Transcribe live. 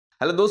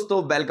Hello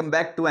दोस्तों, welcome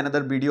back to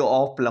another video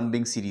of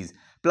plumbing series.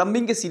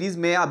 Plumbing के series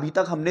में अभी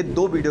तक हमने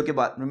दो वीडियो के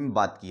बारे में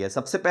बात की है।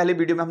 सबसे पहले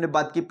वीडियो में हमने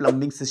बात की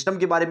प्लम्बिंग सिस्टम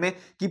के बारे में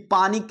कि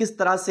पानी किस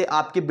तरह से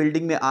आपके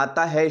बिल्डिंग में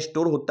आता है,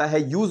 स्टोर होता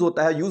है, यूज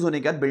होने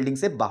के बाद बिल्डिंग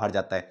से बाहर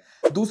जाता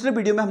है। दूसरे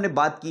वीडियो में हमने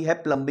बात की है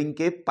प्लम्बिंग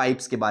के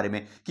पाइप्स के बारे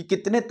में कि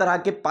कितने तरह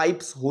के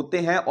पाइप्स होते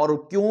हैं और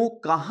क्यों,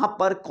 कहां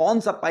पर कौन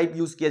सा पाइप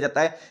यूज किया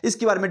जाता है,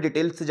 इसके बारे में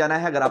डिटेल से जाना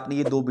है। अगर आपने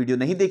ये दो वीडियो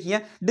नहीं देखी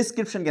है,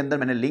 डिस्क्रिप्शन के अंदर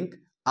मैंने लिंक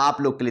आप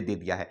लोग के लिए दे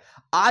दिया है।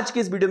 आज के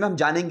इस वीडियो में हम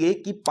जानेंगे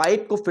कि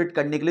पाइप को फिट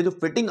करने के लिए जो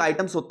फिटिंग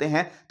आइटम्स होते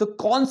हैं, तो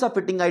कौन सा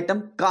फिटिंग आइटम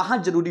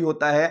कहां जरूरी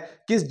होता है,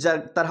 किस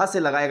तरह से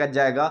लगाया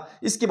जाएगा,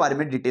 इसके बारे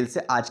में डिटेल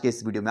से आज के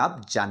इस वीडियो में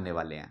आप जानने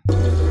वाले हैं।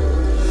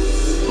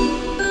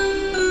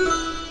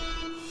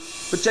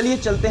 तो चलिए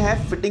चलते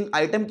हैं फिटिंग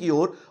आइटम की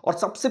ओर। और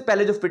सबसे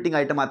पहले जो फिटिंग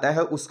आइटम आता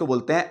है उसको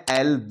बोलते हैं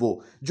एल्बो।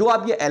 जो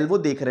आप ये एल्बो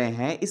देख रहे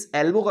हैं, इस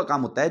एल्बो का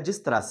काम होता है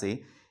जिस तरह से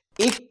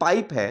एक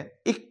पाइप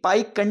है, एक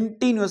पाइप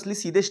कंटिन्यूअसली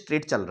सीधे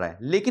स्ट्रेट चल रहा है,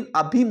 लेकिन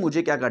अभी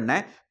मुझे क्या करना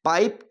है,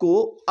 पाइप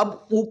को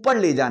अब ऊपर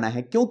ले जाना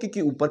है। क्यों?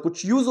 क्योंकि ऊपर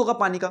कुछ यूज होगा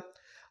पानी का।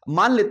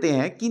 मान लेते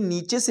हैं कि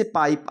नीचे से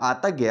पाइप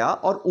आता गया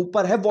और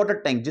ऊपर है वाटर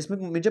टैंक जिसमें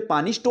मुझे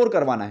पानी स्टोर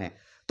करवाना है।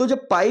 तो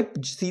जब पाइप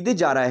सीधे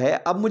जा रहा है,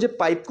 अब मुझे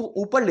पाइप को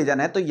ऊपर ले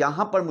जाना है, तो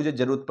यहां पर मुझे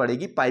जरूरत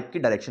पड़ेगी पाइप की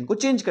डायरेक्शन को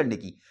चेंज करने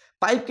की।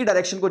 पाइप की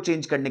डायरेक्शन को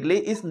चेंज करने के लिए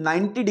इस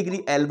 90 डिग्री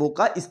एल्बो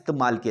का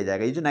इस्तेमाल किया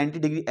जाएगा। ये जो 90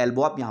 डिग्री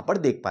एल्बो आप यहां पर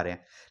देख पा रहे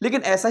हैं।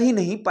 लेकिन ऐसा ही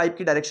नहीं, पाइप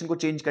की डायरेक्शन को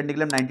चेंज करने के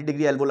लिए हम 90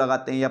 डिग्री एल्बो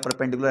लगाते हैं या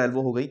परपेंडिकुलर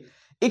एल्बो हो गई।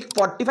 एक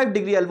 45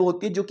 डिग्री एल्बो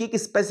होती है जो कि एक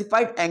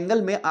स्पेसिफाइड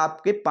एंगल में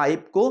आपके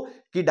पाइप को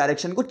की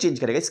डायरेक्शन को चेंज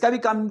करेगा। इसका भी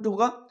काम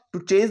होगा to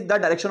change the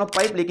direction of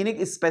pipe, लेकिन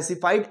एक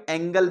स्पेसिफाइड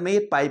एंगल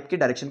में पाइप के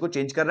डायरेक्शन को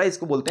चेंज कर रहा है।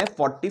 इसको बोलते हैं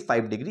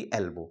 45 डिग्री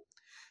एल्बो।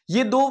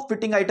 ये दो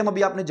फिटिंग आइटम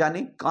अभी आपने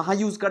जाने कहां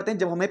यूज करते हैं,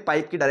 जब हमें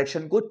पाइप की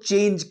डायरेक्शन को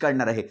चेंज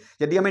करना रहे।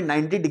 यदि हमें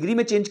 90 डिग्री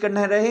में चेंज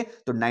करना रहे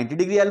तो 90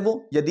 डिग्री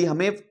एल्बो, यदि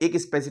हमें एक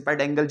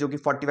स्पेसिफाइड एंगल जो कि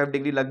 45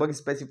 डिग्री लगभग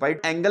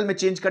स्पेसिफाइड एंगल में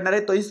चेंज करना रहे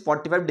तो इस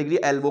 45 डिग्री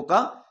एल्बो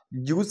का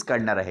यूज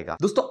करना रहेगा।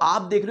 दोस्तों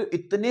आप देख रहे हो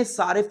इतने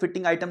सारे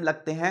फिटिंग आइटम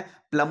लगते हैं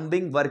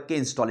प्लंबिंग वर्क के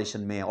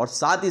इंस्टॉलेशन में, और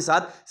साथ ही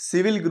साथ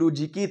सिविल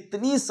गुरुजी की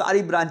इतनी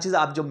सारी ब्रांचेस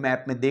आप जो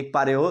मैप में देख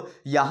पा रहे हो।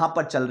 यहां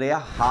पर चल रहा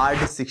है हार्ड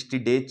 60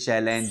 डे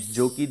चैलेंज,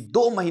 जो कि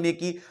 2 महीने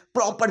की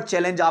प्रॉपर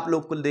चैलेंज आप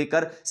लोग को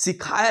लेकर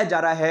सिखाया जा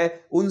रहा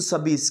है उन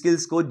सभी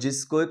स्किल्स को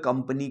जिसको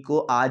कंपनी को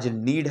आज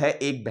नीड है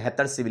एक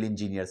बेहतर सिविल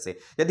इंजीनियर से।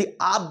 यदि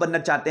आप बनना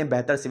चाहते हैं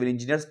बेहतर सिविल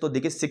इंजीनियर, तो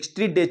देखिए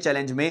 60 डे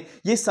चैलेंज में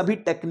ये सभी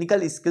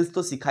टेक्निकल स्किल्स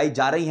तो सिखाई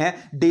जा रही हैं,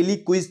 डेली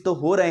क्विज तो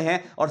हो रहे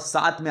हैं, और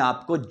साथ में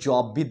आपको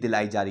जॉब भी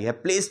दिलाई जा रही है,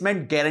 प्लेसमेंट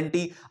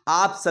गारंटी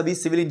आप सभी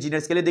सिविल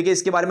इंजीनियर्स के लिए। देखिए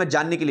इसके बारे में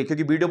जानने के लिए,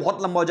 क्योंकि वीडियो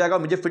बहुत लंबा हो जाएगा,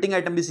 मुझे फिटिंग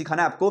आइटम भी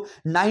सिखाना है आपको,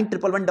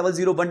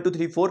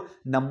 9111001234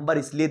 नंबर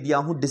इसलिए दिया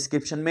हूं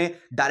डिस्क्रिप्शन में,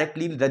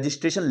 डायरेक्टली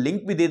रजिस्ट्रेशन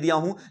लिंक भी दे दिया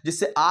हूं,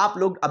 जिससे आप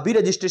लोग अभी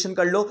रजिस्ट्रेशन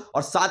कर लो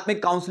और साथ में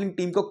काउंसलिंग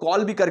टीम को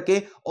कॉल भी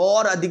करके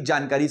और अधिक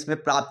जानकारी इसमें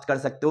प्राप्त कर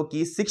सकते हो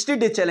कि 60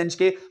 डे चैलेंज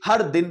के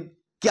हर दिन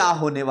क्या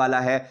होने वाला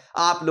है।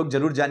 आप लोग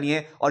जरूर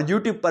जानिए, और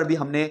YouTube पर भी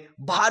हमने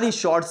भारी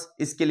शॉर्ट्स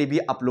इसके लिए भी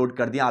अपलोड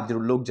कर दिया, आप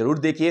लोग जरूर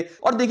देखिए।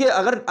 और देखिए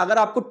अगर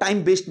आपको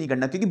टाइम वेस्ट नहीं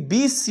करना, क्योंकि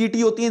 20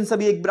 सीटी होती है इन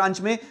सभी एक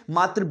ब्रांच में,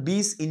 मात्र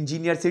 20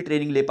 इंजीनियर से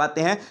ट्रेनिंग ले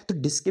पाते हैं,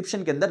 तो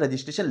डिस्क्रिप्शन के अंदर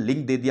रजिस्ट्रेशन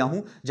लिंक दे दिया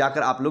हूं,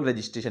 जाकर आप लोग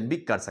रजिस्ट्रेशन भी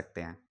कर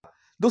सकते हैं।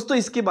 दोस्तों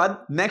इसके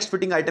बाद नेक्स्ट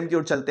फिटिंग आइटम की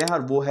ओर चलते हैं,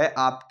 और वो है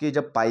आपके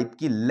जब पाइप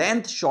की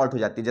लेंथ शॉर्ट हो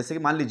जाती है। जैसे कि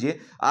मान लीजिए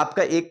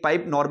आपका एक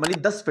पाइप नॉर्मली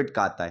 10 फीट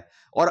का आता है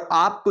और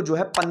आपको जो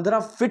है 15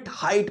 फीट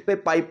हाइट पे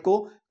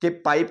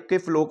पाइप के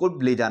फ्लो को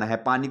ले जाना है,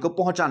 पानी को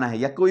पहुंचाना है,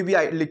 या कोई भी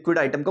लिक्विड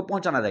आइटम को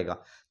पहुंचाना रहेगा।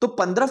 तो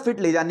 15 फीट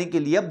ले जाने के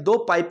लिए अब 2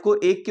 पाइप को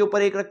एक के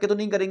ऊपर एक रख के तो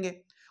नहीं करेंगे,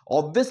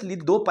 ऑब्वियसली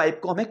 2 पाइप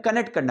को हमें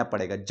कनेक्ट करना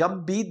पड़ेगा। जब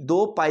भी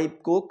 2 पाइप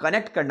को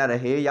कनेक्ट करना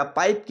रहे या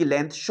पाइप की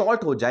लेंथ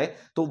शॉर्ट हो जाए,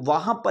 तो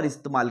वहां पर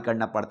इस्तेमाल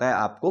करना पड़ता है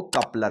आपको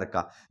कपलर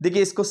का।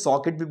 देखिए इसको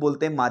सॉकेट भी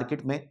बोलते हैं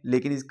मार्केट में,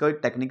 लेकिन इसका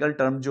टेक्निकल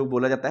टर्म जो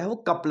बोला जाता है वो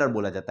कपलर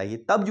बोला जाता है। ये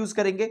तब यूज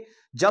करेंगे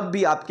जब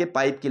भी आपके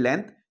पाइप की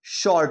लेंथ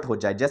शॉर्ट हो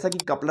जाए। जैसा कि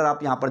कपलर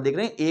आप यहां पर देख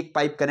रहे हैं, एक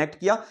पाइप कनेक्ट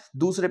किया,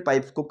 दूसरे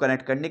पाइप को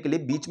कनेक्ट करने के लिए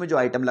बीच में जो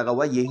आइटम लगा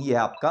हुआ है यही है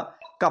आपका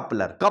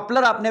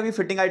कपलर आपने अभी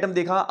फिटिंग आइटम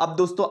देखा। अब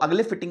दोस्तों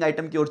अगले फिटिंग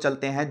आइटम की ओर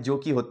चलते हैं, जो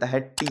कि होता है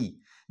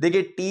टी।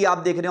 देखिए टी आप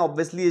देख रहे हैं,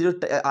 ऑब्वियसली ये जो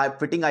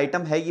फिटिंग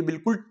आइटम है ये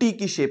बिल्कुल टी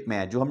की शेप में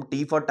है। जो हम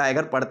टी फॉर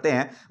टाइगर पढ़ते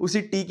हैं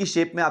उसी टी की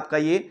शेप में आपका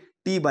ये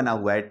टी बना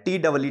हुआ है,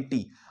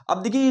 TEE।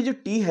 अब देखिए ये जो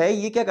टी है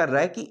ये क्या कर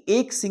रहा है कि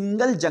एक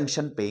सिंगल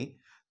जंक्शन पे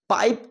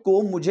पाइप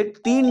को मुझे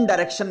 3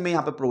 डायरेक्शन में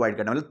यहां पे प्रोवाइड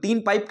करना है, मतलब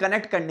 3 पाइप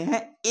कनेक्ट करने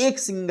हैं एक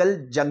सिंगल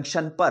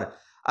जंक्शन पर।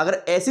 अगर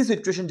ऐसी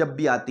सिचुएशन जब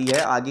भी आती है,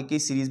 आगे की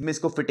सीरीज में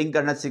इसको फिटिंग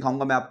करना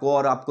सिखाऊंगा मैं आपको,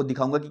 और आपको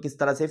दिखाऊंगा कि किस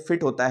तरह से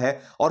फिट होता है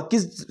और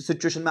किस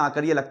सिचुएशन में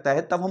आकर ये लगता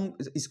है, तब हम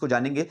इसको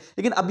जानेंगे।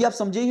 लेकिन अभी आप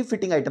समझिए ये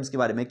फिटिंग आइटम्स के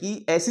बारे में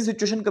कि ऐसी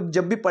सिचुएशन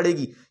जब भी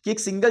पड़ेगी कि एक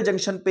सिंगल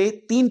जंक्शन पे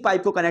 3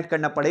 पाइप को कनेक्ट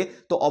करना पड़े,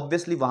 तो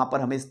ऑब्वियसली वहां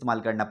पर हमें इस्तेमाल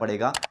करना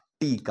पड़ेगा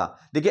टी का।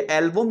 देखिए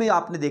एल्बो में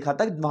आपने देखा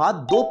था वहां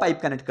 2 पाइप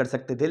कनेक्ट कर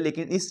सकते थे,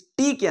 लेकिन इस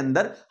टी के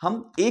अंदर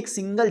हम एक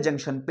सिंगल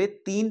जंक्शन पे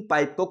 3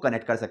 पाइप को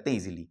कनेक्ट कर सकते हैं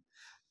इजीली।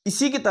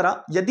 इसी की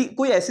तरह यदि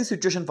कोई ऐसी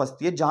सिचुएशन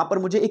फंसती है जहां पर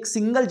मुझे एक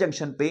सिंगल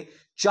जंक्शन पे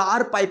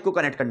 4 पाइप को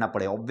कनेक्ट करना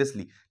पड़े,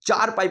 ऑब्वियसली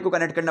 4 पाइप को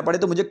कनेक्ट करना पड़े,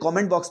 तो मुझे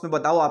कमेंट बॉक्स में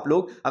बताओ आप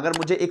लोग, अगर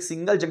मुझे एक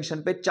सिंगल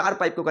जंक्शन पे 4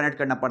 पाइप को कनेक्ट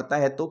करना पड़ता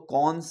है तो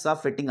कौन सा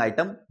फिटिंग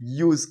आइटम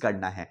यूज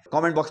करना है।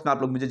 कमेंट बॉक्स में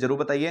आप लोग मुझे जरूर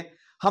बताइए।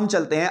 हम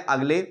चलते हैं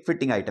अगले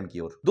फिटिंग आइटम की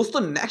ओर। दोस्तों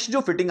नेक्स्ट जो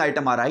फिटिंग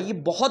आइटम आ रहा है ये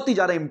बहुत ही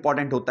ज्यादा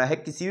इंपॉर्टेंट होता है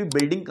किसी भी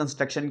बिल्डिंग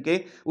कंस्ट्रक्शन के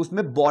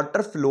उसमें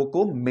वाटर फ्लो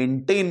को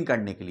मेंटेन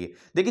करने के लिए।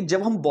 देखिए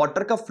जब हम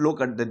वाटर का फ्लो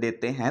कर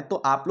देते हैं तो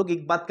आप लोग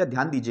एक बात का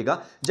ध्यान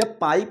दीजिएगा, जब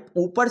पाइप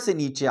ऊपर से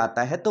नीचे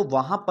आता है तो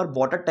वहां पर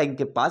वाटर टैंक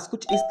के पास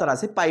कुछ इस तरह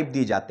से पाइप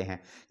दिए जाते हैं।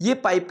 ये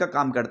पाइप का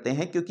काम करते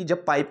हैं क्योंकि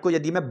जब पाइप को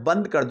यदि मैं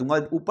बंद कर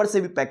दूंगा, ऊपर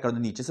से भी पैक कर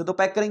दूं, नीचे से तो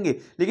पैक करेंगे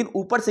लेकिन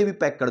ऊपर से भी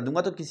पैक कर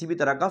दूंगा तो किसी भी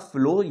तरह का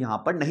फ्लो यहां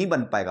पर नहीं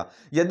बन पाएगा।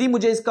 यदि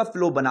मुझे इसका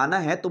फ्लो बनाना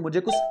है तो मुझे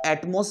कुछ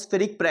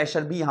एटमॉस्फेरिक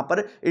प्रेशर भी यहां पर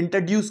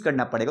इंट्रोड्यूस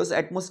करना पड़ेगा। उस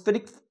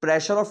एटमॉस्फेरिक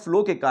प्रेशर और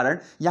फ्लो के कारण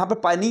यहां पर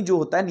पानी जो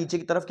होता है नीचे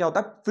की तरफ क्या होता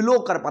है, फ्लो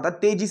कर पाता है,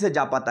 तेजी से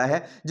जा पाता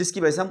है,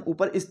 जिसकी वजह से हम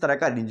ऊपर इस तरह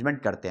का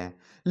अरेंजमेंट करते हैं।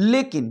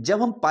 लेकिन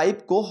जब हम पाइप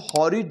को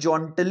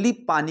हॉरिजॉन्टली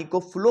पानी को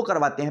फ्लो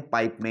करवाते हैं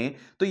पाइप में,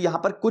 तो यहां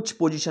पर कुछ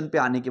पोजीशन पे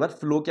आने के बाद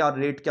फ्लो क्या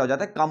रेट क्या हो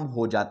जाता है, कम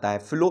हो जाता है,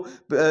 फ्लो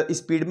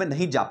स्पीड में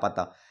नहीं जा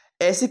पाता।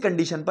 ऐसी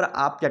कंडीशन पर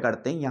आप क्या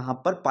करते हैं, यहां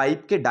पर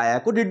पाइप के डाया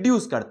को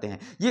रिड्यूस करते हैं।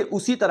 ये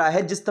उसी तरह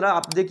है जिस तरह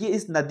आप देखिए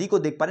इस नदी को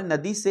देख पा रहे हैं,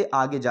 नदी से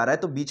आगे जा रहा है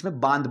तो बीच में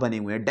बांध बने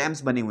हुए हैं,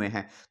 डैम्स बने हुए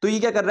हैं। तो ये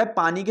क्या कर रहा है,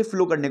 पानी के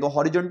फ्लो करने को,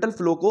 हॉरिजॉन्टल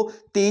फ्लो को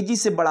तेजी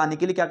से बढ़ाने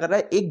के लिए क्या कर रहा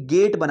है, एक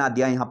गेट बना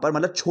दिया यहां पर,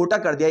 मतलब छोटा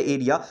कर दिया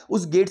एरिया।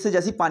 उस गेट से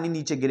जैसे पानी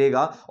नीचे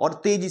गिरेगा और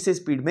तेजी से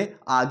स्पीड में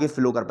आगे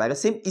फ्लो कर पाएगा।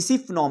 सेम इसी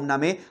फिनोमेना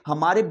में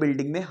हमारे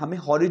बिल्डिंग में हमें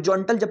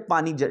हॉरिजॉन्टल जब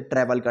पानी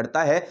ट्रेवल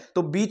करता है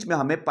तो बीच में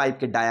हमें पाइप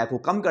के डाया को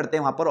कम करते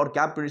हैं वहां पर, और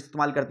क्या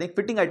इस्तेमाल करते हैं,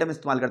 फिटिंग आइटम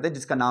इस्तेमाल करते हैं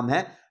जिसका नाम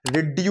है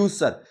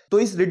रिड्यूसर। तो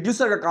इस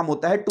रिड्यूसर का काम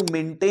होता है to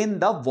maintain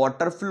the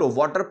water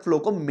flow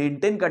को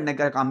मेंटेन करने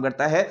का काम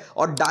करता है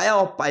और डाया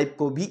ऑफ पाइप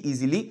को भी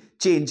इजीली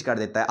चेंज कर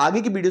देता है।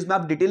 आगे की वीडियोस में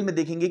आप डिटेल में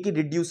देखेंगे कि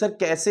रिड्यूसर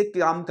कैसे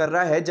काम कर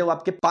रहा है जब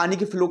आपके पानी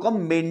के फ्लो को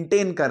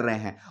मेंटेन कर रहे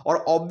हैं। और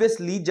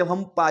ऑब्वियसली जब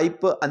हम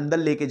पाइप अंदर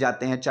लेके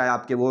जाते हैं, चाहे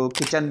आपके वो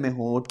किचन में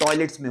हो,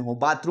 टॉयलेट्स में हो,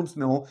 बाथरूम्स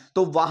में हो,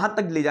 तो वहां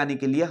तक ले जाने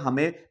के लिए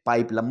हमें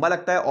पाइप लंबा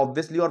लगता है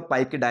ऑब्वियसली, और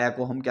पाइप के डाया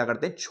को हम क्या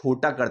करते हैं,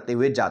 छोटा करते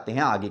हुए जाते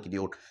हैं आगे की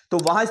ओर। तो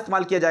वहां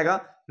इस्तेमाल किया जाएगा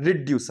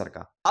रिड्यूसर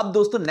का। अब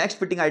दोस्तों नेक्स्ट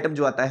फिटिंग आइटम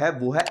जो आता है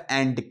वो है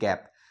एंड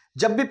कैप।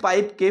 जब भी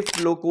पाइप के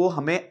फ्लो को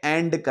हमें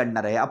एंड करना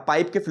रहे, अब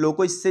पाइप के फ्लो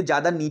को इससे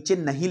ज्यादा नीचे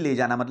नहीं ले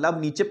जाना, मतलब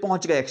नीचे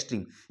पहुंच गए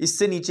एक्सट्रीम,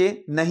 इससे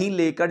नीचे नहीं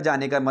लेकर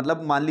जाने का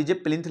मतलब, मान लीजिए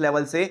प्लिंथ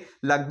लेवल से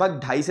लगभग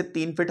 2.5 से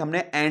 3 फीट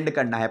हमने एंड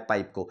करना है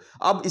पाइप को,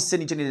 अब इससे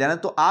नीचे नहीं जाना।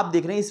 तो आप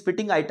देख रहे हैं इस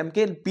फिटिंग आइटम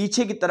के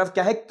पीछे की तरफ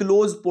क्या है,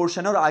 क्लोज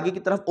पोर्शन है और आगे की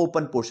तरफ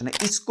ओपन पोर्शन है।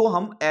 इसको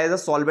हम एज अ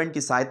सॉल्वेंट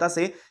की सहायता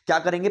से क्या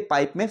करेंगे,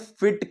 पाइप में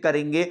फिट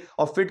करेंगे,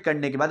 और फिट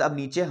करने के बाद अब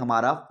नीचे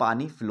हमारा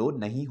पानी फ्लो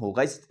नहीं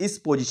होगा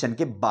इस पोजीशन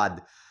के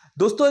बाद।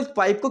 दोस्तों इस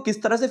पाइप को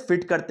किस तरह से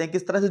फिट करते हैं,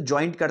 किस तरह से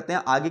जॉइंट करते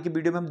हैं, आगे की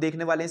वीडियो में हम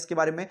देखने वाले हैं इसके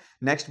बारे में।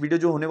 नेक्स्ट वीडियो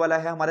जो होने वाला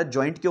है हमारा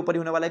जॉइंट के ऊपर ही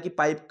होने वाला है कि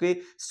पाइप के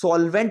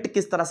सॉल्वेंट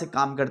किस तरह से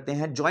काम करते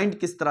हैं, जॉइंट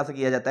किस तरह से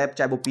किया जाता है,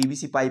 चाहे वो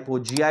पीवीसी पाइप हो,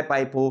 जीआई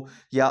पाइप हो,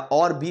 या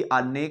और भी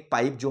अन्य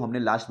पाइप जो हमने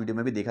लास्ट वीडियो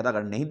में भी देखा था।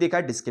 अगर नहीं देखा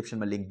है डिस्क्रिप्शन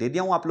में लिंक दे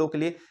दिया हूं आप लोगों के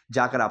लिए,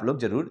 जाकर आप लोग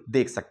जरूर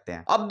देख सकते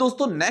हैं। अब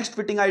दोस्तों नेक्स्ट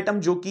फिटिंग आइटम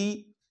जो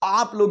कि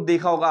आप लोग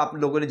देखा होगा आप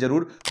लोगों ने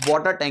जरूर,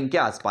 वाटर टैंक के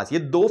आसपास, ये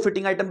 2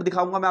 फिटिंग आइटम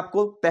दिखाऊंगा मैं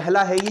आपको।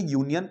 पहला है ये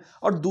यूनियन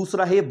और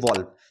दूसरा है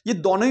वॉल्व। ये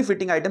दोनों ही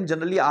फिटिंग आइटम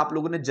जनरली आप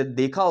लोगों ने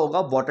देखा होगा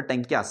वाटर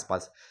टैंक के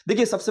आसपास।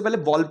 देखिए सबसे पहले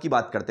वॉल्व की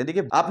बात करते हैं।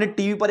 देखिए आपने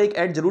टीवी पर एक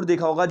एड जरूर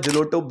देखा होगा,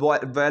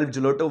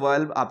 जिलोटो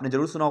वाल्व, आपने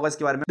जरूर सुना होगा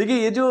इसके बारे में। देखिए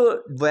ये जो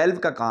वाल्व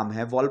का काम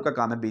है, वॉल्व का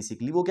काम है,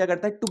 बेसिकली वो क्या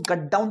करता है, to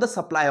cut down the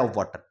supply of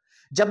water.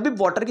 जब भी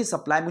वाटर की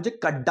सप्लाई मुझे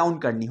कट डाउन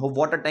करनी हो,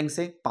 वाटर टैंक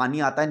से पानी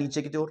आता है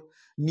नीचे की ओर,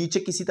 नीचे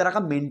किसी तरह का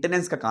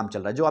मेंटेनेंस का काम चल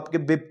रहा है, जो आपके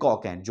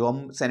बिबकॉक हैं, जो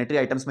हम सैनिटरी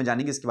आइटम्स में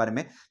जानेंगे इसके बारे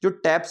में, जो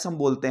टैप्स हम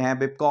बोलते हैं,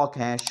 बिबकॉक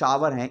हैं,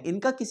 शावर हैं,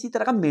 इनका किसी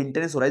तरह का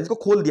मेंटेनेंस हो रहा है। इसको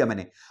खोल दिया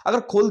मैंने, अगर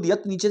खोल दिया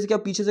तो नीचे से क्या,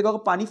 पीछे से क्या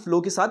होगा, पानी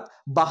फ्लो के साथ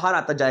बाहर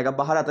आता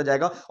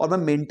जाएगा और मैं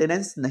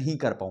मेंटेनेंस नहीं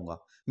कर पाऊंगा,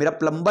 मेरा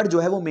प्लम्बर जो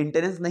है वो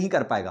मेंटेनेंस नहीं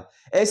कर पाएगा।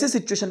 ऐसे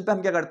सिचुएशन पे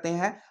हम क्या करते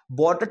हैं,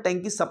 वाटर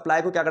टैंक की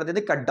सप्लाई को क्या कर देते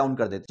हैं, कट डाउन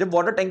कर देते। जब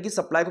वाटर टैंक की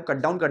सप्लाई को कट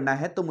डाउन करना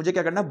है तो मुझे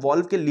क्या करना है,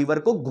 वॉल्व के लीवर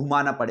को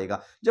घुमाना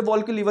पड़ेगा। जब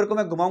वॉल्व के लीवर को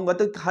मैं घुमाऊंगा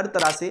तो हर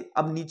तरह से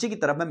अब नीचे की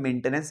तरफ मैं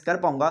मेंटेनेंस कर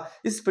पाऊंगा।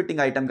 इस फिटिंग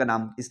आइटम का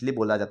नाम इसलिए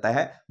बोला जाता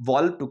है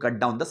valve to cut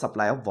down the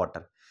supply of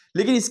water.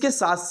 लेकिन इसके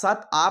साथ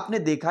साथ आपने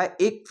देखा है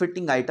एक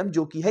फिटिंग आइटम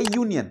जो कि है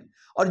यूनियन,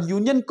 और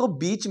यूनियन को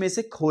बीच में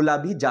से खोला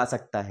भी जा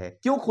सकता है।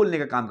 क्यों खोलने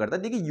का काम करता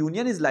है, देखिए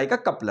union is like a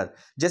coupler.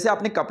 जैसे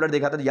आपने कपलर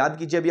देखा था, याद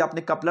कीजिए अभी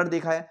आपने कपलर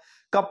देखा है।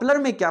 कपलर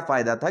में क्या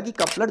फायदा था कि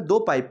कपलर 2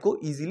 पाइप को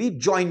इजीली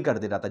ज्वाइन कर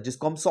दे रहा था,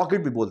 जिसको हम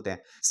सॉकेट भी बोलते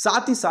हैं।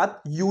 साथ ही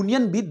साथ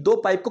यूनियन भी 2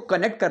 पाइप को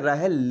कनेक्ट कर रहा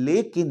है,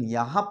 लेकिन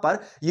यहां पर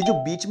ये जो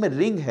बीच में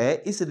रिंग है,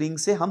 इस रिंग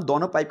से हम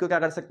दोनों पाइप को क्या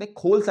कर सकते हैं,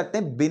 खोल सकते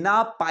हैं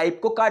बिना पाइप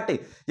को काटे।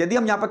 यदि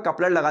हम यहां पर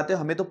कपलर लगाते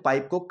हमें तो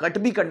पाइप को कट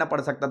भी करना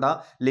पड़ सकता था,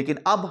 लेकिन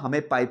अब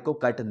हमें पाइप को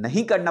कट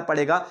नहीं करना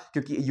पड़ेगा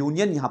क्योंकि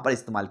यूनियन यहां पर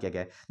इस्तेमाल किया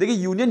गया है। देखिए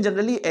यूनियन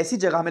जनरली ऐसी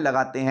जगह में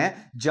लगाते हैं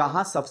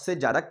जहां सबसे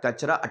ज्यादा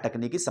कचरा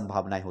अटकने की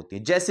संभावनाएं होती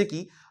है। जैसे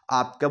कि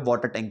आपका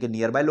वाटर टैंक के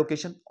near by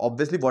location.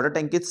 Obviously water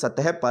tank की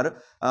सतह पर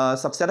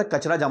सबसे ज्यादा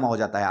कचरा जमा हो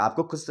जाता है,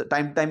 आपको कुछ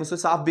टाइम उसे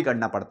साफ भी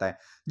करना पड़ता है।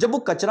 जब वो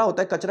कचरा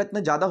होता है, कचरा इतना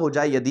ज्यादा हो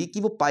जाए यदि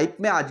कि वो पाइप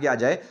में आ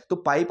जाए तो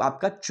पाइप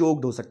आपका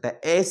चोक्ड हो सकता है।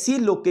 ऐसी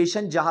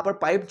लोकेशन जहां पर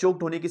पाइप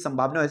चोक्ड होने की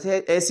संभावना है,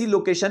 ऐसी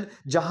लोकेशन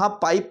जहां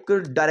पाइप का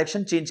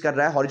डायरेक्शन चेंज कर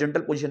रहा है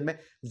हॉरिजॉन्टल पोजीशन में,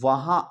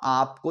 वहां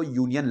आपको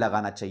यूनियन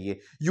लगाना चाहिए।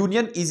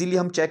 यूनियन इजीली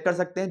हम चेक कर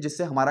सकते हैं,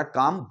 जिससे हमारा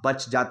काम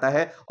बच जाता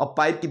है और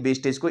पाइप की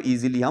वेस्टेज को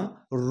इजीली हम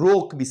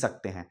रोक भी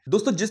सकते हैं।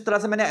 दोस्तों, जिस तरह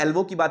से मैंने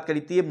एल्बो की बात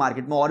करी थी,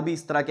 मार्केट में और भी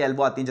इस तरह के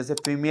एल्बो आती हैं, जैसे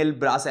फीमेल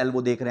ब्रास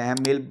एल्बो देख रहे हैं,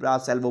 मेल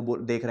ब्रास एल्बो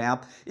देख रहे हैं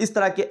आप। इस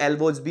तरह के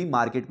एल्बोज भी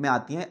मार्केट में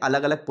आती हैं,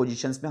 अलग अलग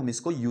पोजीशंस में हम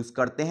इसको यूज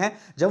करते हैं।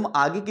 जब हम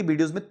आगे की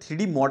वीडियोस में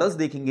 3D मॉडल्स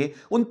देखेंगे,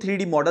 उन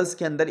 3D मॉडल्स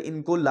के अंदर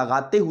इनको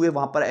लगाते हुए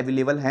वहां पर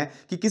अवेलेबल हैं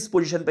कि किस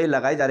पोजीशन पे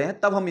लगाए जा रहे हैं,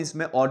 तब हम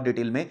इसमें और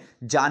डिटेल में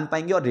जान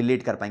पाएंगे और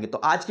रिलेट कर पाएंगे। तो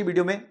आज की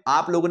वीडियो में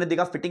आप लोगों ने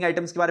देखा फिटिंग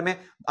आइटम्स के बारे में।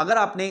 अगर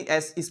आपने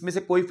इसमें से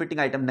कोई फिटिंग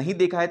आइटम नहीं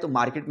देखा है तो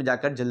मार्केट में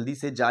जाकर जल्दी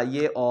से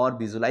जाइए और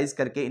विजुलाइज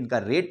करके इनका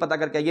रेट पता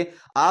करके आइए।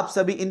 आप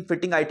सभी इन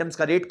फिटिंग आइटम्स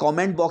का रेट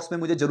कमेंट बॉक्स में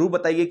मुझे जरूर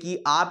बताइए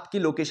कि आपकी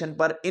लोकेशन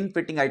पर इन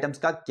फिटिंग आइटम्स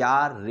का क्या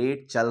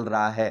रेट चल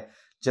रहा है।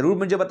 जरूर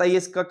मुझे बताइए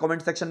इसका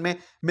कमेंट सेक्शन में।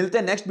 मिलते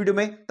हैं नेक्स्ट वीडियो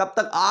में, तब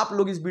तक आप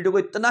लोग इस वीडियो को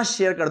इतना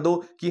शेयर कर दो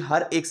कि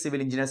हर एक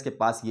सिविल इंजीनियर्स के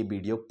पास ये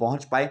वीडियो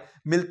पहुंच पाए।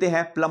 मिलते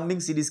हैं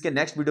प्लम्बिंग सीरीज के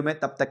नेक्स्ट वीडियो में,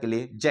 तब तक के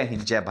लिए जय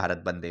हिंद, जय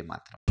भारत, वंदे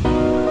मातरम।